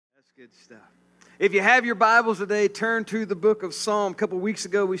Good stuff. If you have your Bibles today, turn to the book of Psalm. A couple weeks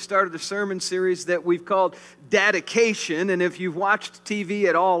ago, we started a sermon series that we've called Dadication. And if you've watched TV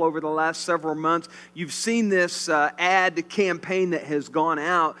at all over the last several months, you've seen this ad campaign that has gone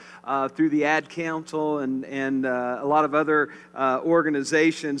out through the Ad Council and a lot of other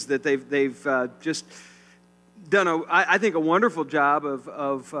organizations that they've just done, I think, a wonderful job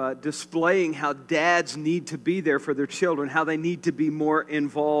of displaying how dads need to be there for their children, how they need to be more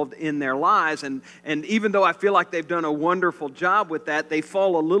involved in their lives. And even though I feel like they've done a wonderful job with that, they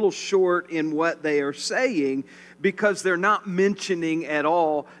fall a little short in what they are saying because they're not mentioning at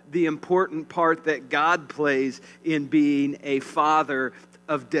all the important part that God plays in being a father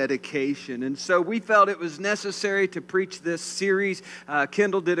of dedication. And so we felt it was necessary to preach this series.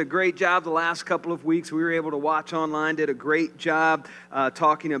 Kendall did a great job the last couple of weeks. We were able to watch online, did a great job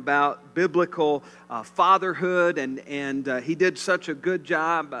talking about biblical fatherhood, and he did such a good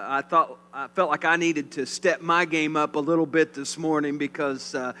job. I felt like I needed to step my game up a little bit this morning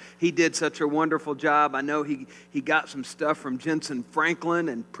because he did such a wonderful job. I know he got some stuff from Jensen Franklin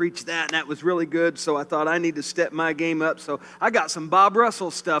and preached that, and that was really good. So I thought I need to step my game up. So I got some Bob Russell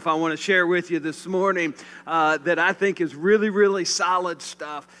stuff I want to share with you this morning that I think is really, really solid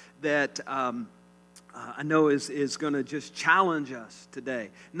stuff that I know is going to just challenge us today.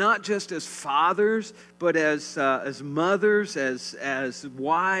 Not just as fathers, but as mothers, as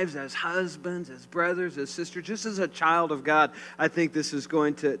wives, as husbands, as brothers, as sisters, just as a child of God. I think this is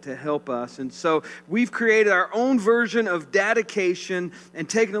going to help us. And so we've created our own version of Dadication and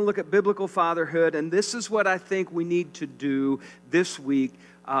taken a look at biblical fatherhood. And this is what I think we need to do this week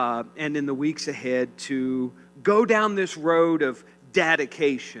and in the weeks ahead to go down this road of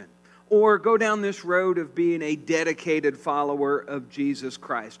Dadication, or go down this road of being a dedicated follower of Jesus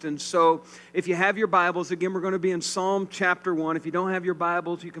Christ. And so if you have your Bibles, again, we're going to be in Psalm chapter 1. If you don't have your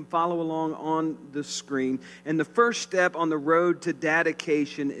Bibles, you can follow along on the screen. And the first step on the road to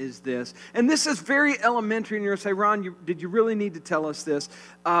dedication is this. And this is very elementary, and you're going to say, Ron, did you really need to tell us this?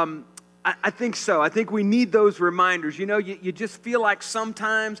 I think so. I think we need those reminders. You know, you just feel like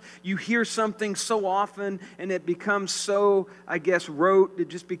sometimes you hear something so often and it becomes so, I guess, rote. It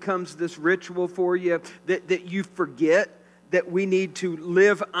just becomes this ritual for you that you forget that we need to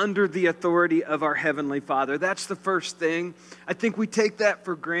live under the authority of our Heavenly Father. That's the first thing. I think we take that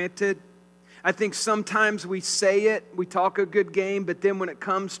for granted. I think sometimes we say it, we talk a good game, but then when it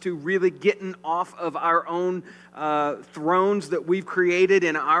comes to really getting off of our own thrones that we've created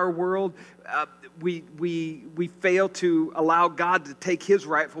in our world, we fail to allow God to take His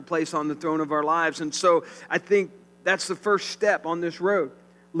rightful place on the throne of our lives. And so I think that's the first step on this road.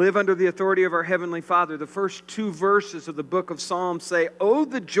 Live under the authority of our Heavenly Father. The first two verses of the book of Psalms say, "Oh,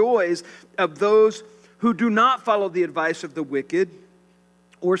 the joys of those who do not follow the advice of the wicked,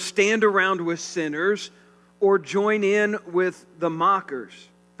 or stand around with sinners, or join in with the mockers.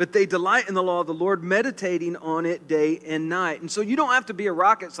 But they delight in the law of the Lord, meditating on it day and night." And so you don't have to be a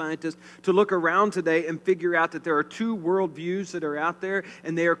rocket scientist to look around today and figure out that there are two worldviews that are out there,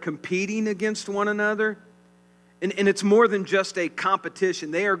 and they are competing against one another. And it's more than just a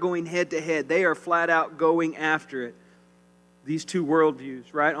competition. They are going head to head. They are flat out going after it. These two worldviews,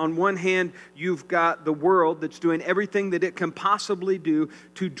 right? On one hand, you've got the world that's doing everything that it can possibly do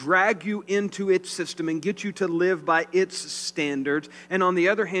to drag you into its system and get you to live by its standards. And on the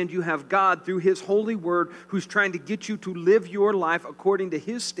other hand, you have God through His holy word who's trying to get you to live your life according to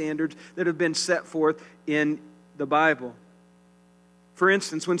His standards that have been set forth in the Bible. For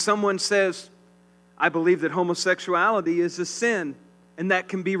instance, when someone says, "I believe that homosexuality is a sin," and that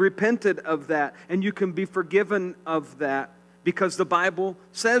can be repented of that, and you can be forgiven of that, because the Bible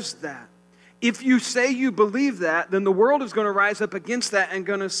says that. If you say you believe that, then the world is going to rise up against that and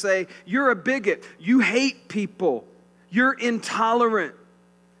going to say, "You're a bigot. You hate people. You're intolerant."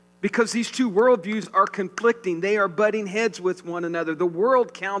 Because these two worldviews are conflicting. They are butting heads with one another. The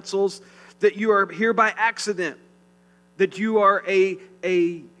world counsels that you are here by accident, that you are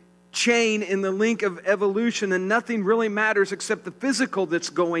a chain in the link of evolution and nothing really matters except the physical that's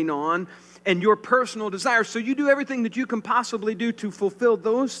going on and your personal desires. So you do everything that you can possibly do to fulfill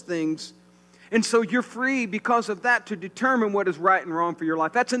those things. And so you're free because of that to determine what is right and wrong for your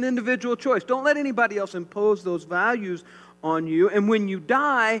life. That's an individual choice. Don't let anybody else impose those values on you. And when you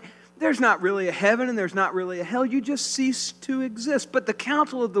die, there's not really a heaven and there's not really a hell. You just cease to exist. But the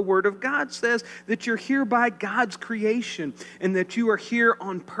counsel of the Word of God says that you're here by God's creation and that you are here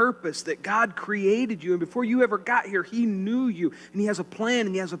on purpose, that God created you. And before you ever got here, He knew you. And He has a plan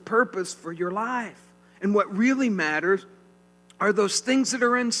and He has a purpose for your life. And what really matters are those things that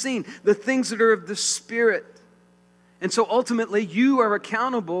are unseen, the things that are of the Spirit. And so ultimately, you are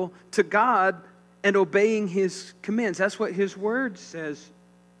accountable to God and obeying His commands. That's what His Word says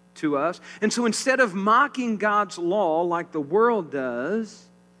to us. And so instead of mocking God's law like the world does,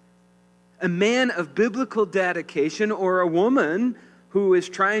 a man of biblical dedication or a woman who is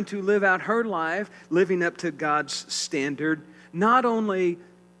trying to live out her life, living up to God's standard, not only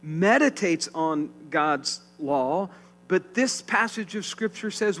meditates on God's law, but this passage of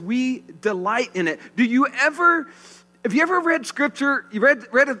Scripture says we delight in it. Have you ever read Scripture, you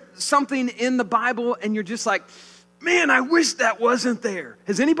read something in the Bible and you're just like, man, I wish that wasn't there.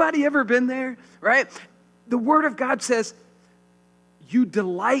 Has anybody ever been there, right? The Word of God says you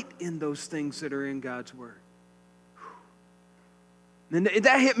delight in those things that are in God's Word. And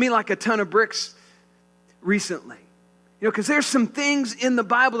that hit me like a ton of bricks recently. You know, because there's some things in the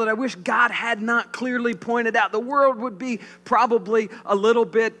Bible that I wish God had not clearly pointed out. The world would be probably a little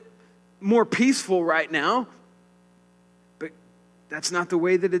bit more peaceful right now. But that's not the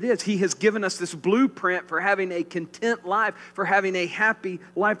way that it is. He has given us this blueprint for having a content life, for having a happy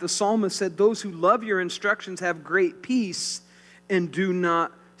life. The psalmist said, those who love your instructions have great peace and do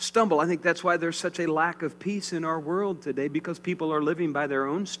not stumble. I think that's why there's such a lack of peace in our world today, because people are living by their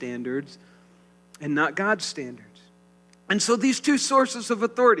own standards and not God's standards. And so these two sources of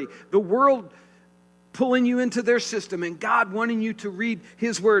authority, the world pulling you into their system and God wanting you to read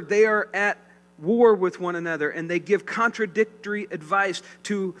His Word, they are at war with one another, and they give contradictory advice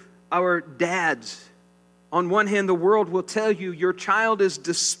to our dads. On one hand, the world will tell you your child is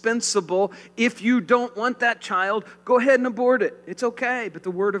dispensable. If you don't want that child, go ahead and abort it. It's okay. But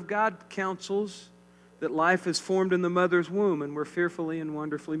the Word of God counsels that life is formed in the mother's womb and we're fearfully and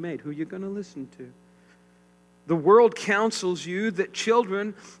wonderfully made. Who are you going to listen to? The world counsels you that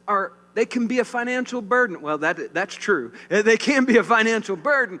children they can be a financial burden. Well, that's true. They can be a financial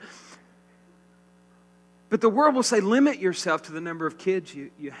burden. But the world will say, limit yourself to the number of kids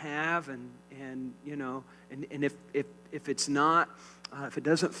you have, and you know, and if it's not, if it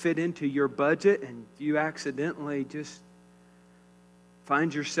doesn't fit into your budget, and you accidentally just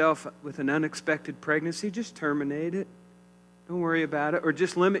find yourself with an unexpected pregnancy, just terminate it. Don't worry about it, or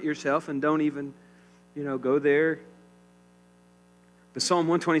just limit yourself and don't even, go there. But Psalm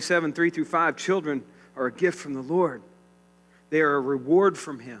 127, 3-5, children are a gift from the Lord. They are a reward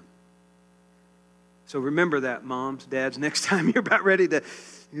from Him. So remember that, moms, dads, next time you're about ready to,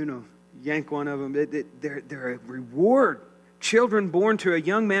 yank one of them. They're a reward. Children born to a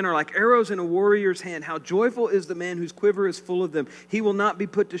young man are like arrows in a warrior's hand. How joyful is the man whose quiver is full of them. He will not be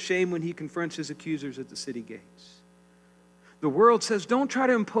put to shame when he confronts his accusers at the city gates. The world says, don't try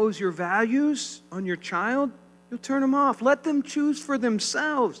to impose your values on your child. You'll turn them off. Let them choose for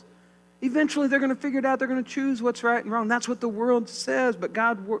themselves. Eventually, they're going to figure it out. They're going to choose what's right and wrong. That's what the world says. But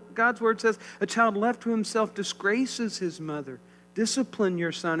God's Word says, a child left to himself disgraces his mother. Discipline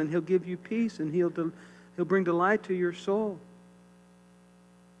your son, and He'll give you peace, and He'll bring delight to your soul.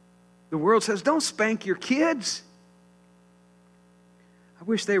 The world says, don't spank your kids. I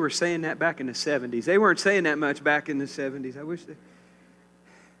wish they were saying that back in the 70s. They weren't saying that much back in the 70s. I wish they...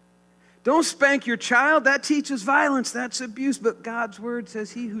 Don't spank your child. That teaches violence. That's abuse. But God's Word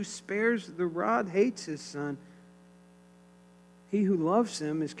says, he who spares the rod hates his son. He who loves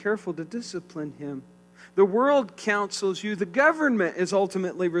him is careful to discipline him. The world counsels you. The government is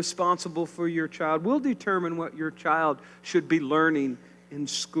ultimately responsible for your child. We'll determine what your child should be learning in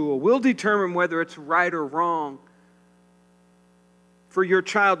school. We'll determine whether it's right or wrong for your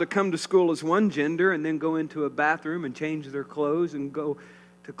child to come to school as one gender and then go into a bathroom and change their clothes and go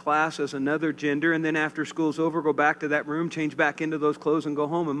to class as another gender, and then after school's over, go back to that room, change back into those clothes and go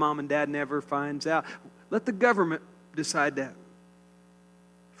home, and mom and dad never finds out. Let the government decide that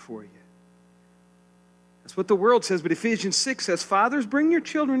for you. That's what the world says, but Ephesians 6 says, fathers, bring your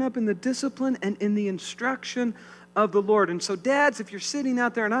children up in the discipline and in the instruction of the Lord. And so dads, if you're sitting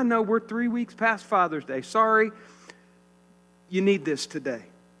out there, and I know we're 3 weeks past Father's Day, sorry, you need this today.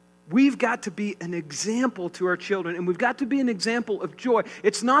 We've got to be an example to our children, and we've got to be an example of joy.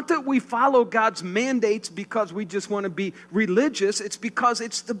 It's not that we follow God's mandates because we just want to be religious. It's because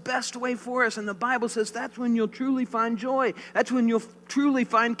it's the best way for us. And the Bible says that's when you'll truly find joy. That's when you'll truly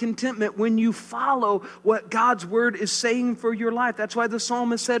find contentment, when you follow what God's Word is saying for your life. That's why the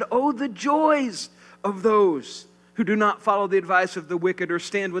psalmist said, oh, the joys of those who do not follow the advice of the wicked or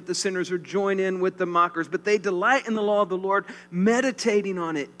stand with the sinners or join in with the mockers, but they delight in the law of the Lord, meditating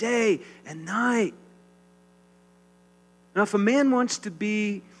on it day and night. Now, if a man wants to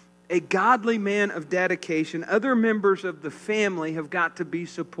be a godly man of dedication, other members of the family have got to be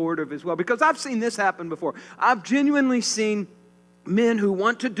supportive as well, because I've seen this happen before. I've genuinely seen men who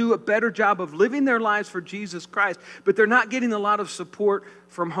want to do a better job of living their lives for Jesus Christ, but they're not getting a lot of support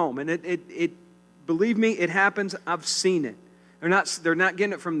from home. And it believe me, it happens. I've seen it. They're not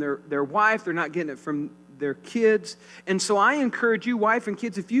getting it from their wife. They're not getting it from their kids. And so I encourage you, wife and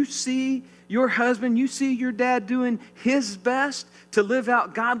kids, if you see your husband, you see your dad doing his best to live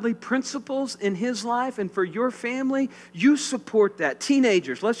out godly principles in his life and for your family, you support that.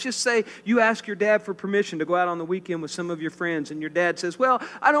 Teenagers, let's just say you ask your dad for permission to go out on the weekend with some of your friends, and your dad says, well,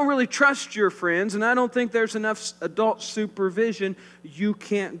 I don't really trust your friends, and I don't think there's enough adult supervision. You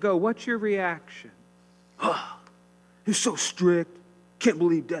can't go. What's your reaction? Oh, he's so strict. Can't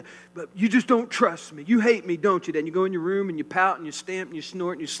believe that. But you just don't trust me. You hate me, don't you? Then you go in your room and you pout and you stamp and you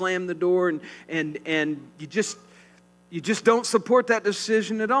snort and you slam the door and you just don't support that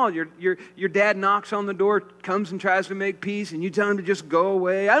decision at all. Your dad knocks on the door, comes and tries to make peace, and you tell him to just go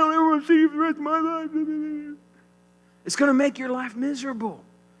away. I don't ever want to see you for the rest of my life. It's going to make your life miserable,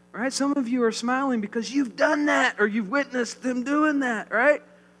 right? Some of you are smiling because you've done that or you've witnessed them doing that, right?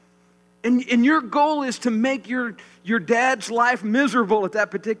 And your goal is to make your dad's life miserable at that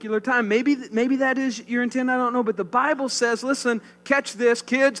particular time. Maybe that is your intent, I don't know. But the Bible says, listen, catch this,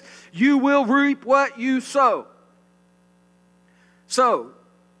 kids, you will reap what you sow. So,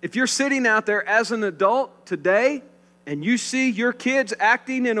 if you're sitting out there as an adult today and you see your kids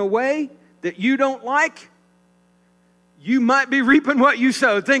acting in a way that you don't like, you might be reaping what you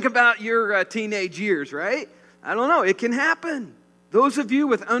sow. Think about your teenage years, right? I don't know, it can happen. Those of you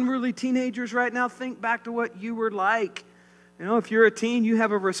with unruly teenagers right now, think back to what you were like. You know, if you're a teen, you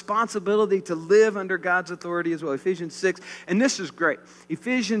have a responsibility to live under God's authority as well. Ephesians 6, and this is great.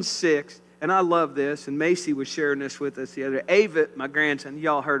 Ephesians 6, and I love this, and Macy was sharing this with us the other day. Avit, my grandson,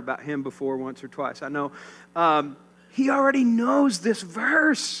 y'all heard about him before once or twice, I know. He already knows this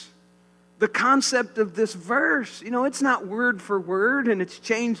verse. The concept of this verse. You know, it's not word for word, and it's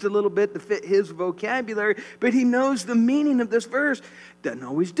changed a little bit to fit his vocabulary, but he knows the meaning of this verse. Doesn't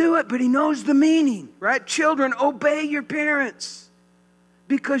always do it, but he knows the meaning, right? Children, obey your parents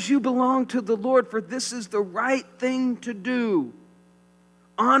because you belong to the Lord, for this is the right thing to do.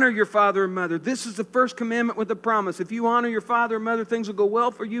 Honor your father and mother. This is the first commandment with a promise. If you honor your father and mother, things will go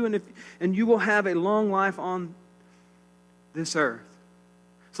well for you, and you will have a long life on this earth.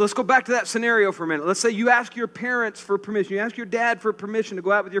 So let's go back to that scenario for a minute. Let's say you ask your parents for permission. You ask your dad for permission to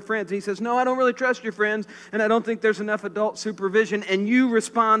go out with your friends. And he says, no, I don't really trust your friends, and I don't think there's enough adult supervision. And you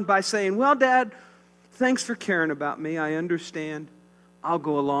respond by saying, well, Dad, thanks for caring about me. I understand. I'll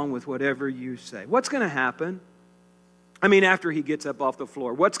go along with whatever you say. What's going to happen? I mean, after he gets up off the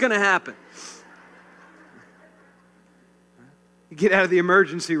floor, what's going to happen? You get out of the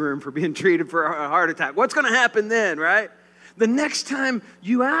emergency room for being treated for a heart attack. What's going to happen then, right? The next time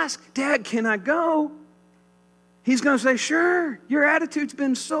you ask, Dad, can I go? He's going to say, sure, your attitude's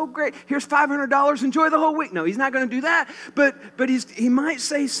been so great. Here's $500, enjoy the whole week. No, he's not going to do that. But he might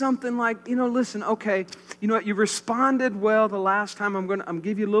say something like, you know, listen, okay, you know what, you responded well the last time. I'm going to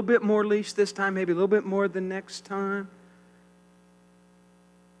give you a little bit more leash this time, maybe a little bit more the next time.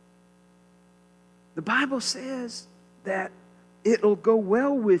 The Bible says that it'll go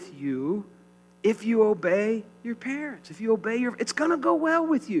well with you if you obey your parents. If you obey it's going to go well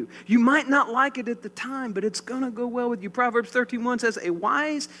with you. You might not like it at the time, but it's going to go well with you. Proverbs 13:1 says, a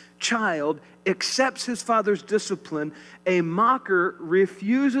wise child accepts his father's discipline. A mocker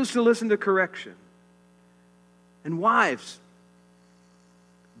refuses to listen to correction. And wives,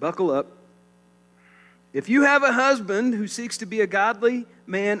 buckle up. If you have a husband who seeks to be a godly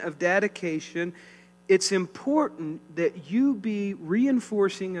man of dedication, it's important that you be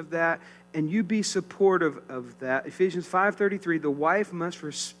reinforcing of that and you be supportive of that. Ephesians 5:33, the wife must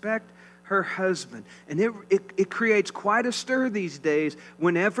respect her husband. And it creates quite a stir these days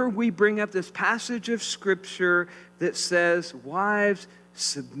whenever we bring up this passage of Scripture that says, wives,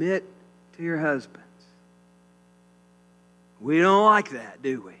 submit to your husbands. We don't like that,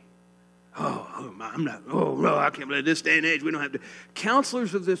 do we? I can't believe this day and age we don't have to.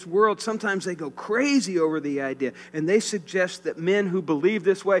 Counselors of this world, sometimes they go crazy over the idea, and they suggest that men who believe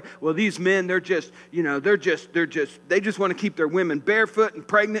this way, well, these men, they just want to keep their women barefoot and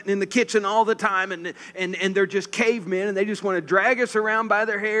pregnant and in the kitchen all the time, and they're just cavemen, and they just want to drag us around by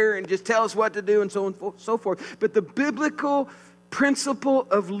their hair and just tell us what to do and so on and so forth. But the biblical principle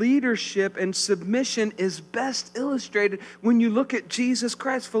of leadership and submission is best illustrated when you look at Jesus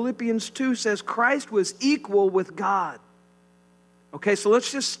Christ. Philippians 2 says Christ was equal with God. Okay, so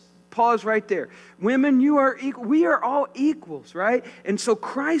let's just pause right there. Women, you are equal. We are all equals, right? And so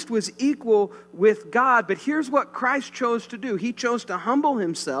Christ was equal with God, but here's what Christ chose to do. He chose to humble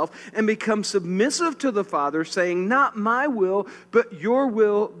himself and become submissive to the Father, saying, not my will, but your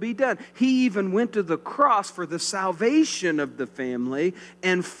will be done. He even went to the cross for the salvation of the family,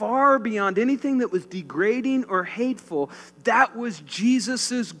 and far beyond anything that was degrading or hateful, that was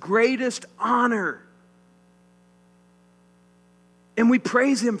Jesus' greatest honor. And we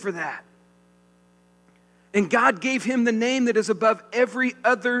praise him for that. And God gave him the name that is above every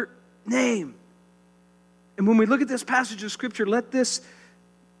other name. And when we look at this passage of Scripture, let this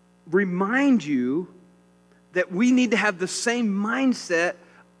remind you that we need to have the same mindset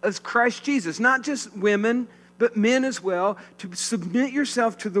as Christ Jesus. Not just women, but men as well, to submit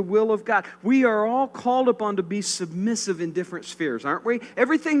yourself to the will of God. We are all called upon to be submissive in different spheres, aren't we?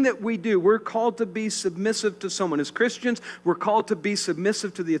 Everything that we do, we're called to be submissive to someone. As Christians, we're called to be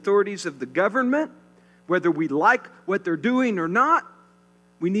submissive to the authorities of the government, whether we like what they're doing or not.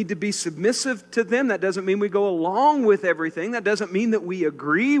 We need to be submissive to them. That doesn't mean we go along with everything. That doesn't mean that we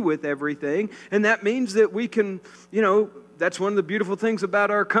agree with everything. And that means that we can, that's one of the beautiful things about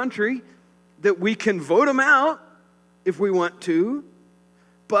our country, that we can vote them out if we want to.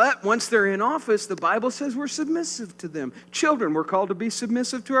 But once they're in office, the Bible says we're submissive to them. Children, we're called to be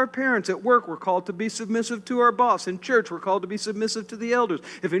submissive to our parents. At work, we're called to be submissive to our boss. In church, we're called to be submissive to the elders.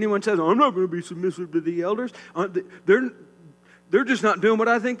 If anyone says, I'm not going to be submissive to the elders, they're just not doing what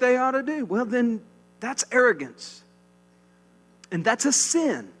I think they ought to do. Well, then that's arrogance. And that's a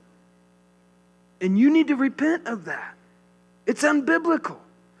sin. And you need to repent of that. It's unbiblical.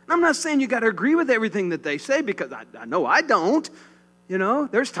 I'm not saying you got to agree with everything that they say, because I know I don't.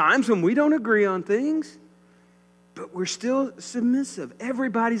 There's times when we don't agree on things, but we're still submissive.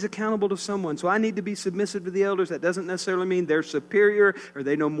 Everybody's accountable to someone. So I need to be submissive to the elders. That doesn't necessarily mean they're superior or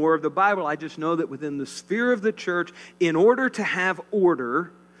they know more of the Bible. I just know that within the sphere of the church, in order to have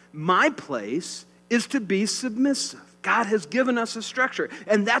order, my place is to be submissive. God has given us a structure.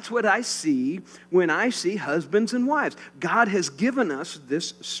 And that's what I see when I see husbands and wives. God has given us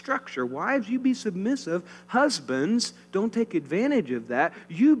this structure. Wives, you be submissive. Husbands, don't take advantage of that.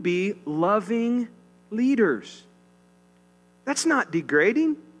 You be loving leaders. That's not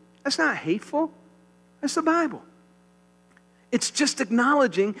degrading. That's not hateful. That's the Bible. It's just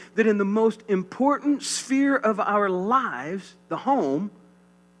acknowledging that in the most important sphere of our lives, the home,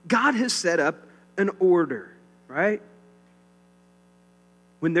 God has set up an order, right?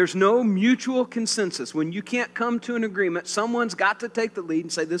 When there's no mutual consensus, when you can't come to an agreement, someone's got to take the lead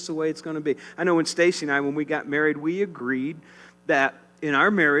and say, this is the way it's going to be. I know when Stacy and I, when we got married, we agreed that in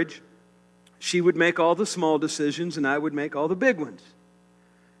our marriage, she would make all the small decisions and I would make all the big ones.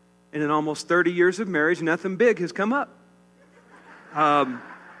 And in almost 30 years of marriage, nothing big has come up.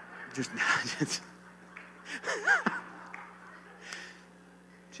 Just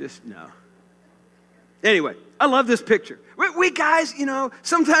no. Anyway, I love this picture. We guys,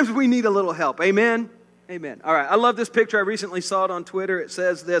 sometimes we need a little help. Amen? Amen. All right, I love this picture. I recently saw it on Twitter. It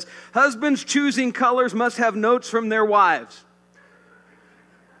says this: husbands choosing colors must have notes from their wives.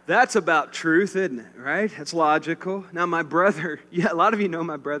 That's about truth, isn't it? Right? That's logical. Now, my brother, a lot of you know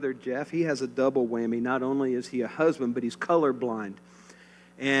my brother, Jeff. He has a double whammy. Not only is he a husband, but he's colorblind.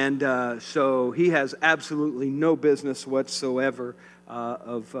 And so he has absolutely no business whatsoever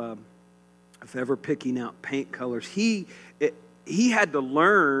of ever picking out paint colors. He had to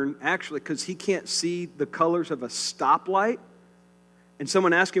learn, actually, because he can't see the colors of a stoplight. And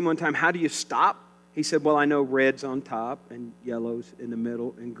someone asked him one time, how do you stop? He said, well, I know red's on top and yellow's in the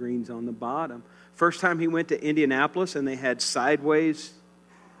middle and green's on the bottom. First time he went to Indianapolis and they had sideways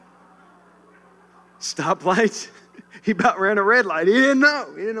stoplights, he about ran a red light. He didn't know.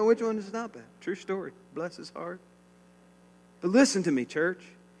 He didn't know which one to stop at. True story. Bless his heart. But listen to me, church.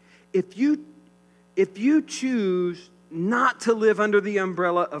 If you choose not to live under the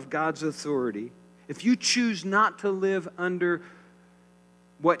umbrella of God's authority, if you choose not to live under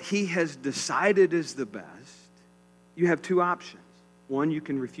what He has decided is the best, you have two options. One, you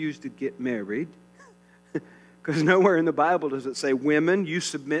can refuse to get married, because nowhere in the Bible does it say, women, you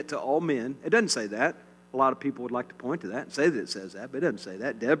submit to all men. It doesn't say that. A lot of people would like to point to that and say that it says that, but it doesn't say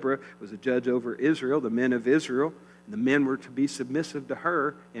that. Deborah was a judge over Israel, the men of Israel, and the men were to be submissive to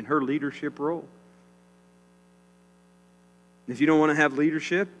her in her leadership role. If you don't want to have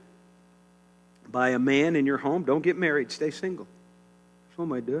leadership by a man in your home, don't get married. Stay single. That's one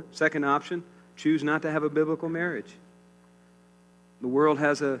way to do it. Second option, choose not to have a biblical marriage. The world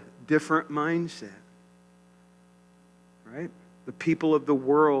has a different mindset, right? The people of the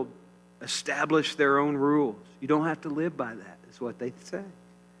world establish their own rules. You don't have to live by that, is what they say.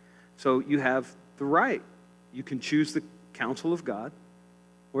 So you have the right. You can choose the counsel of God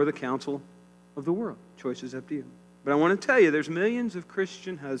or the counsel of the world. Choice is up to you. But I want to tell you, there's millions of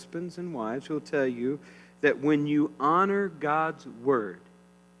Christian husbands and wives who will tell you that when you honor God's word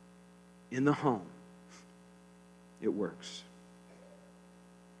in the home, it works.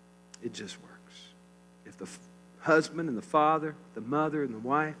 It just works. If the husband and the father, the mother and the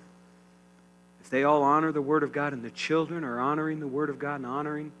wife, if they all honor the word of God and the children are honoring the word of God and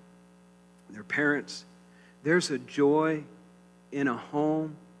honoring their parents, there's a joy in a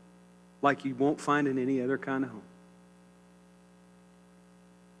home like you won't find in any other kind of home.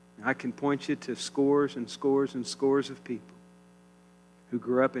 I can point you to scores and scores and scores of people who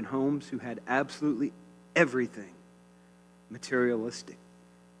grew up in homes who had absolutely everything materialistic,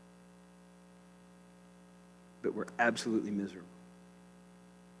 but were absolutely miserable.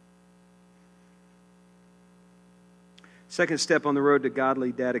 Second step on the road to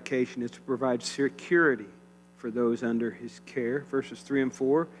godly dedication is to provide security for those under his care. Verses 3 and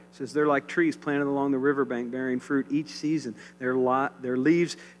 4 says, they're like trees planted along the riverbank bearing fruit each season. Their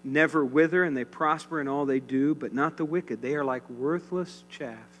leaves never wither, and they prosper in all they do, but not the wicked. They are like worthless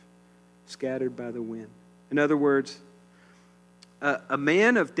chaff scattered by the wind. In other words, a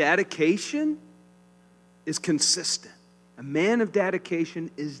man of dedication is consistent. A man of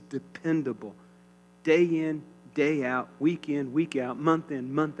dedication is dependable. Day in, day out, week in, week out, month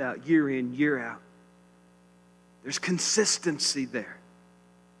in, month out, year in, year out. There's consistency there.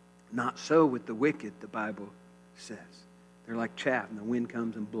 Not so with the wicked, the Bible says. They're like chaff, and the wind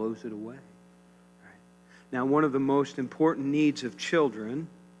comes and blows it away. Right. Now, one of the most important needs of children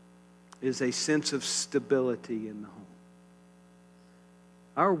is a sense of stability in the home.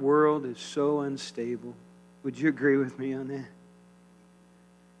 Our world is so unstable. Would you agree with me on that?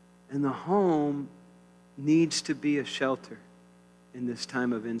 And the home needs to be a shelter in this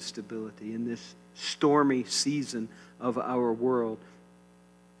time of instability, in this stormy season of our world.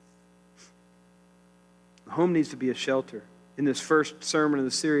 The home needs to be a shelter. In this first sermon of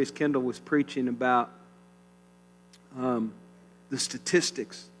the series, Kendall was preaching about the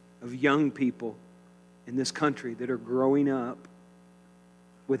statistics of young people in this country that are growing up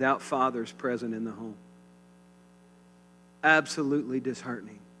without fathers present in the home. Absolutely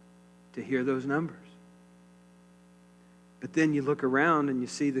disheartening to hear those numbers. But then you look around and you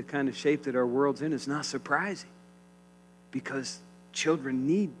see the kind of shape that our world's in. It's not surprising because children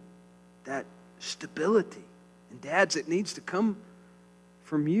need that stability. And dads, it needs to come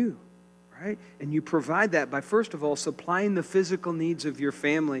from you, right? And you provide that by, first of all, supplying the physical needs of your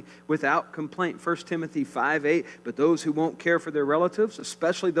family without complaint. 1 Timothy 5:8, but those who won't care for their relatives,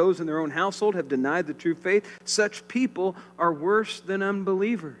 especially those in their own household, have denied the true faith. Such people are worse than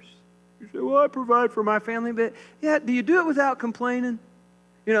unbelievers. You say, well, I provide for my family, but yeah, do you do it without complaining?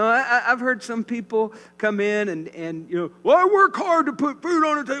 You know, I've heard some people come in and you know, well, I work hard to put food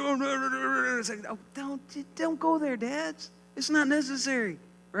on the table. It's like, oh, don't go there, dads. It's not necessary,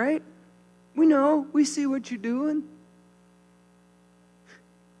 right? We know. We see what you're doing.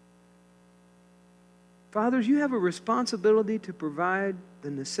 Fathers, you have a responsibility to provide the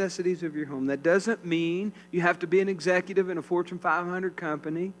necessities of your home. That doesn't mean you have to be an executive in a Fortune 500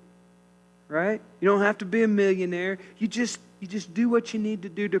 company. Right? You don't have to be a millionaire. You just do what you need to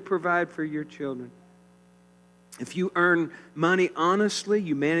do to provide for your children. If you earn money honestly,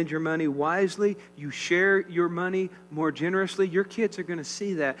 you manage your money wisely, you share your money more generously, your kids are going to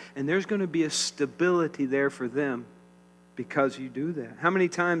see that, and there's going to be a stability there for them because you do that. How many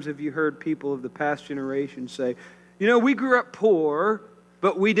times have you heard people of the past generation say, you know, we grew up poor,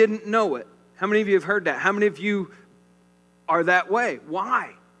 but we didn't know it? How many of you have heard that? How many of you are that way?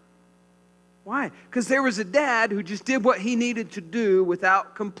 Why? Why? Because there was a dad who just did what he needed to do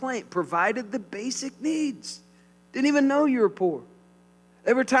without complaint, provided the basic needs. Didn't even know you were poor.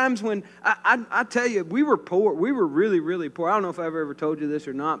 There were times when, I tell you, we were poor. We were really, really poor. I don't know if I've ever told you this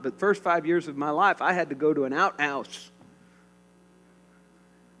or not, but first 5 years of my life, I had to go to an outhouse.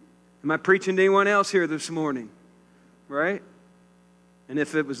 Am I preaching to anyone else here this morning? Right? And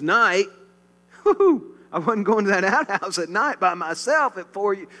if it was night, whoo-hoo, I wasn't going to that outhouse at night by myself at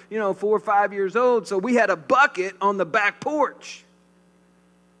 4 or 5 years old. So we had a bucket on the back porch.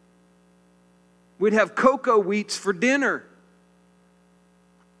 We'd have cocoa wheats for dinner.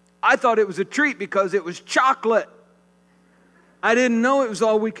 I thought it was a treat because it was chocolate. I didn't know it was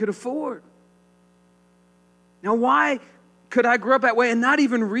all we could afford. Now, why could I grow up that way and not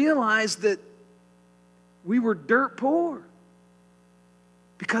even realize that we were dirt poor?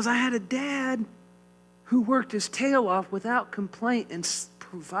 Because I had a dad who worked his tail off without complaint and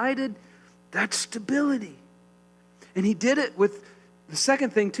provided that stability. And he did it with The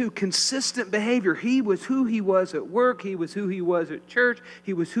second thing too, consistent behavior. He was who he was at work. He was who he was at church.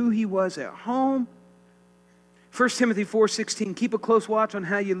 He was who he was at home. 1 Timothy 4:16, keep a close watch on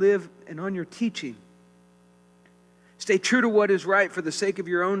how you live and on your teaching. Stay true to what is right for the sake of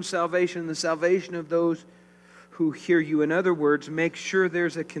your own salvation and the salvation of those who hear you. In other words, make sure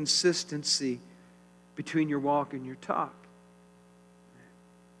there's a consistency between your walk and your talk.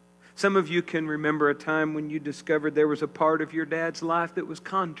 Some of you can remember a time when you discovered there was a part of your dad's life that was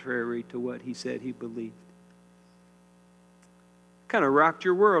contrary to what he said he believed. Kind of rocked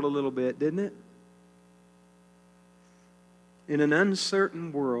your world a little bit, didn't it? In an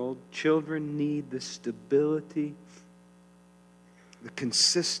uncertain world, children need the stability, the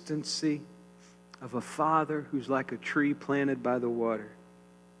consistency of a father who's like a tree planted by the water.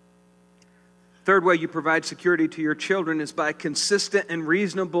 Third way you provide security to your children is by consistent and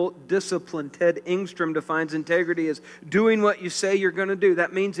reasonable discipline. Ted Engstrom defines integrity as doing what you say you're going to do.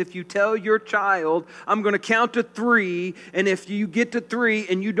 That means if you tell your child, I'm going to count to 3, and if you get to 3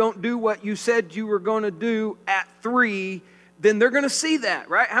 and you don't do what you said you were going to do at 3, then they're going to see that,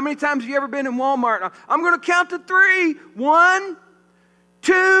 right? How many times have you ever been in Walmart? I'm going to count to 3. 1,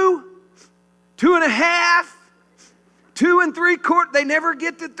 2, 2.5. 2 3/4, they never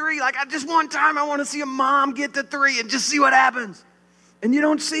get to 3. Like, I just one time I want to see a mom get to 3 and just see what happens. And you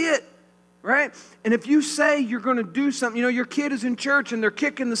don't see it, right? And if you say you're going to do something, you know, your kid is in church and they're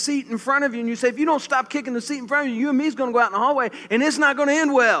kicking the seat in front of you, and you say, if you don't stop kicking the seat in front of you, you and me's going to go out in the hallway, and it's not going to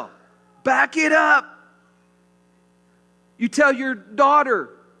end well. Back it up. You tell your daughter,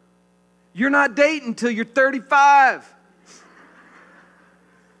 you're not dating until you're 35.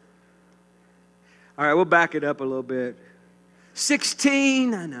 All right, we'll back it up a little bit.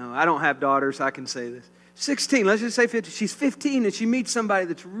 16, I know, I don't have daughters, so I can say this. 16, let's just say 15. She's 15 and she meets somebody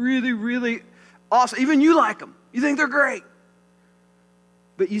that's really, really awesome. Even you like them. You think they're great.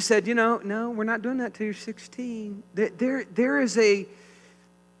 But you said, you know, no, we're not doing that till you're 16. There's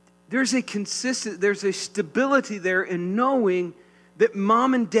a stability there in knowing that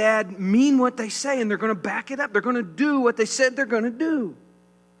mom and dad mean what they say and they're going to back it up. They're going to do what they said they're going to do.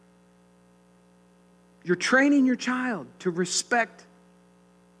 You're training your child to respect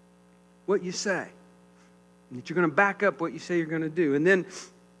what you say. And that you're going to back up what you say you're going to do. And then,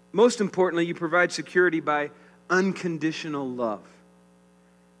 most importantly, you provide security by unconditional love.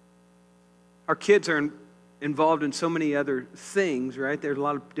 Our kids are involved in so many other things, right? There's a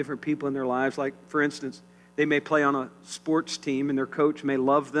lot of different people in their lives. Like, for instance, they may play on a sports team and their coach may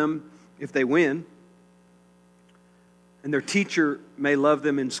love them if they win. And their teacher may love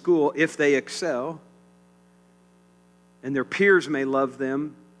them in school if they excel. And their peers may love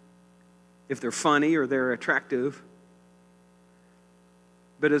them if they're funny or they're attractive.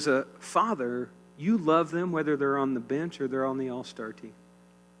 But as a father, you love them whether they're on the bench or they're on the all-star team.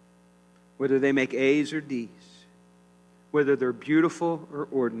 Whether they make A's or D's. Whether they're beautiful or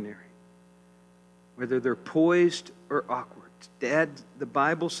ordinary. Whether they're poised or awkward. Dad, the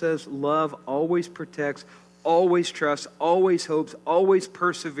Bible says love always protects, always trusts, always hopes, always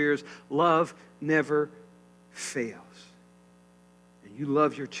perseveres. Love never fails. You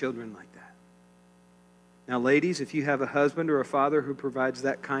love your children like that. Now, ladies, if you have a husband or a father who provides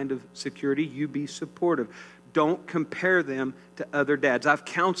that kind of security, you be supportive. Don't compare them to other dads. I've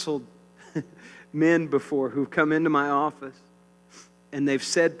counseled men before who've come into my office and they've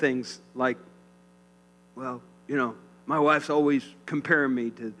said things like, well, you know, my wife's always comparing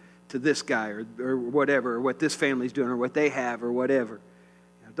me to this guy or whatever, or what this family's doing or what they have or whatever.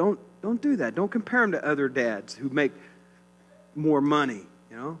 You know, don't do that. Don't compare them to other dads who make more money,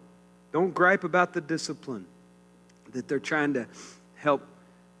 you know. Don't gripe about the discipline that they're trying to help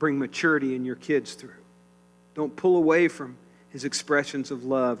bring maturity in your kids through. Don't pull away from his expressions of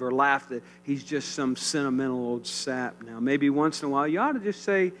love or laugh that he's just some sentimental old sap now. Maybe once in a while you ought to just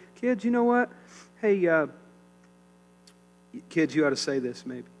say, kids, you know what? Hey, kids, you ought to say this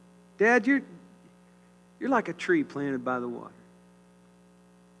maybe. Dad, you're like a tree planted by the water.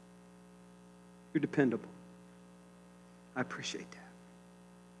 You're dependable. I appreciate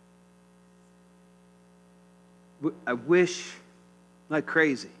that. I wish like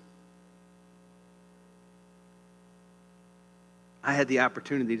crazy I had the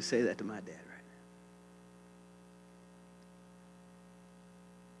opportunity to say that to my dad right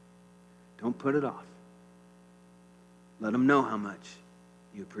now. Don't put it off. Let them know how much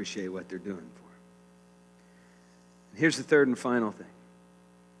you appreciate what they're doing for them. And here's the third and final thing.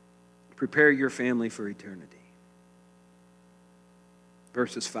 Prepare your family for eternity.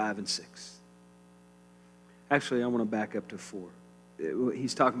 Verses 5 and 6. Actually, I want to back up to 4.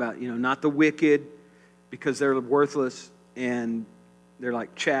 He's talking about, you know, not the wicked because they're worthless and They're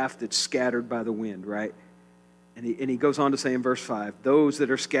like chaff that's scattered by the wind, right? And he goes on to say in verse 5, those that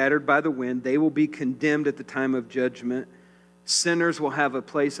are scattered by the wind, they will be condemned at the time of judgment. Sinners will have a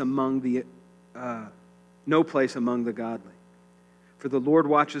place among the, no place among the godly. For the Lord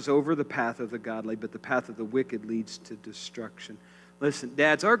watches over the path of the godly, but the path of the wicked leads to destruction. Listen,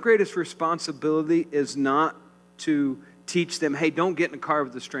 dads, our greatest responsibility is not to teach them, hey, don't get in a car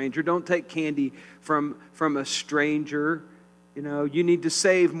with a stranger. Don't take candy from a stranger. You know, you need to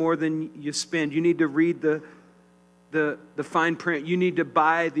save more than you spend. You need to read the fine print. You need to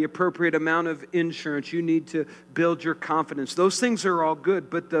buy the appropriate amount of insurance. You need to build your confidence. Those things are all good,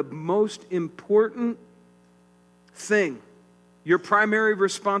 but the most important thing, your primary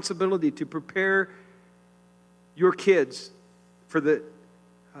responsibility to prepare your kids for the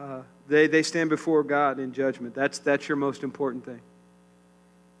they stand before God in judgment. That's your most important thing.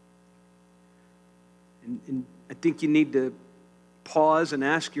 And I think you need to pause and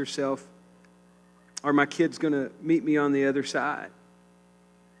ask yourself, are my kids going to meet me on the other side?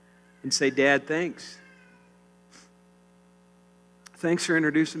 And say, Dad, thanks. Thanks for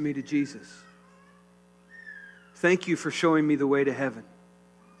introducing me to Jesus. Thank you for showing me the way to heaven.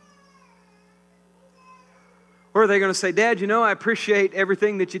 Or are they going to say, Dad, you know, I appreciate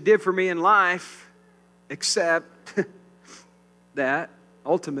everything that you did for me in life, except that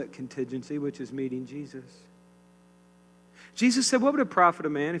ultimate contingency, which is meeting Jesus. Jesus said, what would it profit a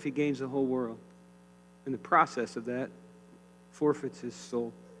man if he gains the whole world? In the process of that, forfeits his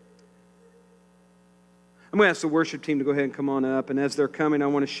soul. I'm going to ask the worship team to go ahead and come on up. And as they're coming, I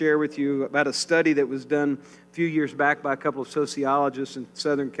want to share with you about a study that was done a few years back by a couple of sociologists in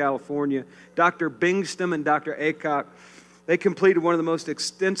Southern California, Dr. Bingston and Dr. Aycock. They completed one of the most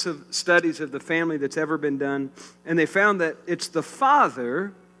extensive studies of the family that's ever been done. And they found that it's the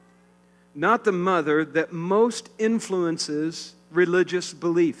father, not the mother, that most influences religious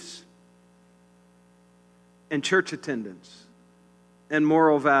beliefs and church attendance and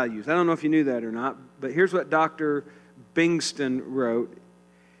moral values. I don't know if you knew that or not, but here's what Dr. Bingston wrote.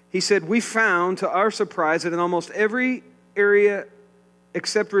 He said, we found, to our surprise, that in almost every area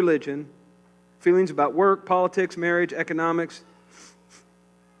except religion, feelings about work, politics, marriage, economics,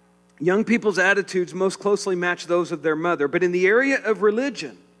 young people's attitudes most closely match those of their mother. But in the area of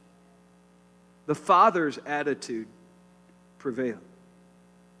religion, the father's attitude prevailed.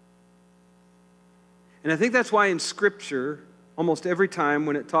 And I think that's why in Scripture, almost every time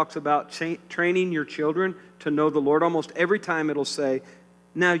when it talks about training your children to know the Lord, almost every time it'll say,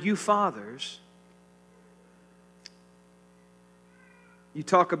 now you fathers, you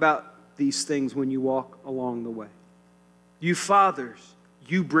talk about these things when you walk along the way. You fathers,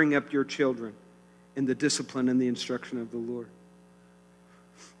 you bring up your children in the discipline and the instruction of the Lord.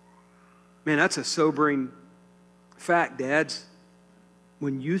 Man, that's a sobering fact, dads.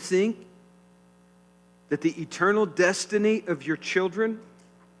 When you think that the eternal destiny of your children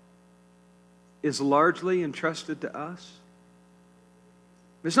is largely entrusted to us.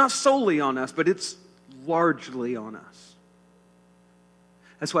 It's not solely on us, but it's largely on us.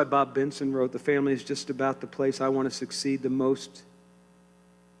 That's why Bob Benson wrote, the family is just about the place I want to succeed the most.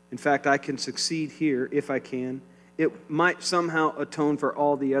 In fact, I can succeed here if I can. It might somehow atone for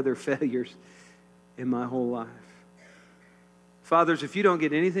all the other failures in my whole life. Fathers, if you don't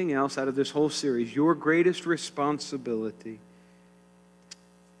get anything else out of this whole series, your greatest responsibility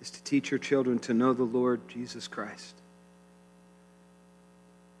is to teach your children to know the Lord Jesus Christ.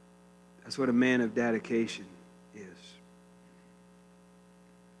 That's what a man of dedication is.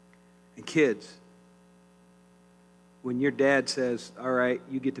 And kids, when your dad says, all right,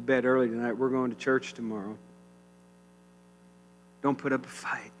 you get to bed early tonight, we're going to church tomorrow, don't put up a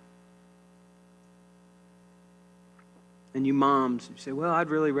fight. And you moms, you say, well, I'd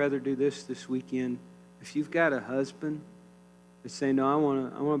really rather do this weekend. If you've got a husband that's saying, no, I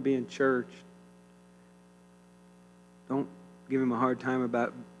want to be in church, don't give him a hard time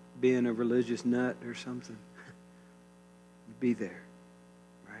about being a religious nut or something. Be there,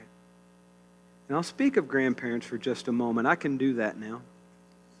 right? And I'll speak of grandparents for just a moment. I can do that now.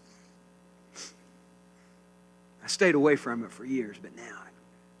 I stayed away from it for years, but now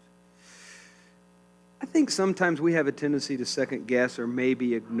I think sometimes we have a tendency to second guess or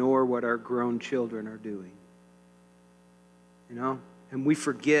maybe ignore what our grown children are doing. You know? And we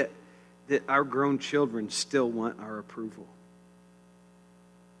forget that our grown children still want our approval.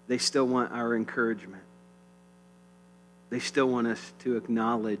 They still want our encouragement. They still want us to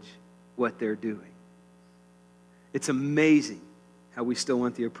acknowledge what they're doing. It's amazing how we still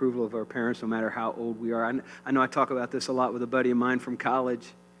want the approval of our parents no matter how old we are. I know I talk about this a lot with a buddy of mine from college.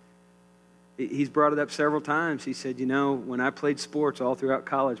 He's brought it up several times. He said, when I played sports all throughout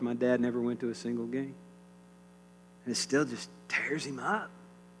college, my dad never went to a single game. And it still just tears him up.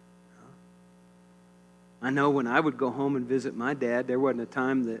 I know when I would go home and visit my dad, there wasn't a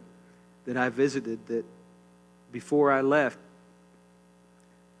time that I visited that before I left,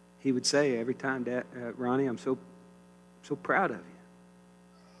 he would say every time, Dad, Ronnie, I'm so proud of you.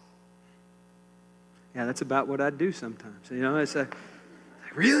 Yeah, that's about what I do sometimes. It's like,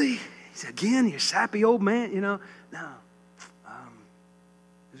 really? He said, again, you sappy old man, No, it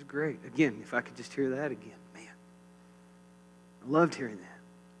was great. Again, if I could just hear that again, man. I loved hearing that.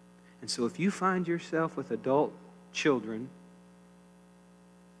 And so if you find yourself with adult children,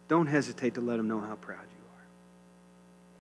 don't hesitate to let them know how proud you are.